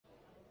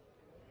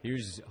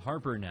Here's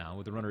Harper now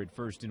with the runner at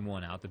first and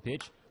 1 out. The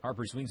pitch.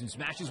 Harper swings and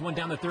smashes one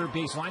down the third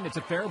baseline. It's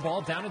a fair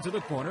ball down into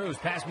the corner. It was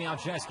past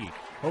Miałczewski.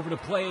 Over to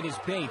play it is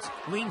Bates.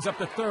 Leans up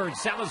the third.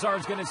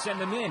 Salazar's going to send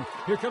him in.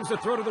 Here comes the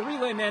throw to the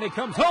relay man. It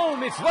comes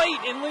home. It's late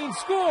and Lean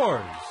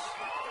scores.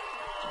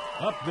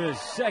 Up the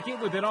second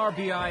with an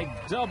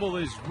RBI double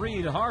is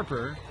Reed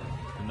Harper.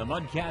 And the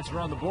Mudcats are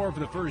on the board for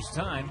the first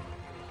time.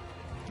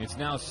 It's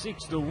now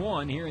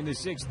 6-1 here in the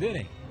 6th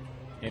inning.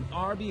 An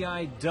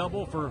RBI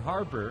double for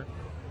Harper.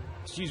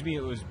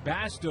 It was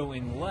Basto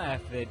in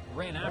left that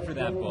ran after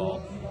that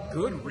ball.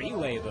 Good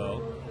relay,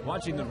 though.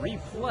 Watching the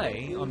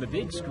replay on the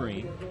big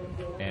screen.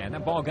 And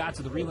that ball got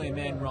to the relay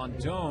man,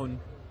 Rondon,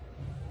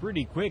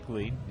 pretty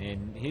quickly.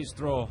 And his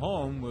throw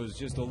home was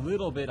just a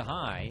little bit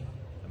high.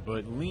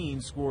 But Lean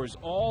scores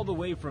all the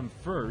way from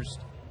first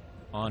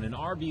on an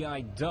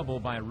RBI double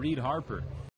by Reed Harper.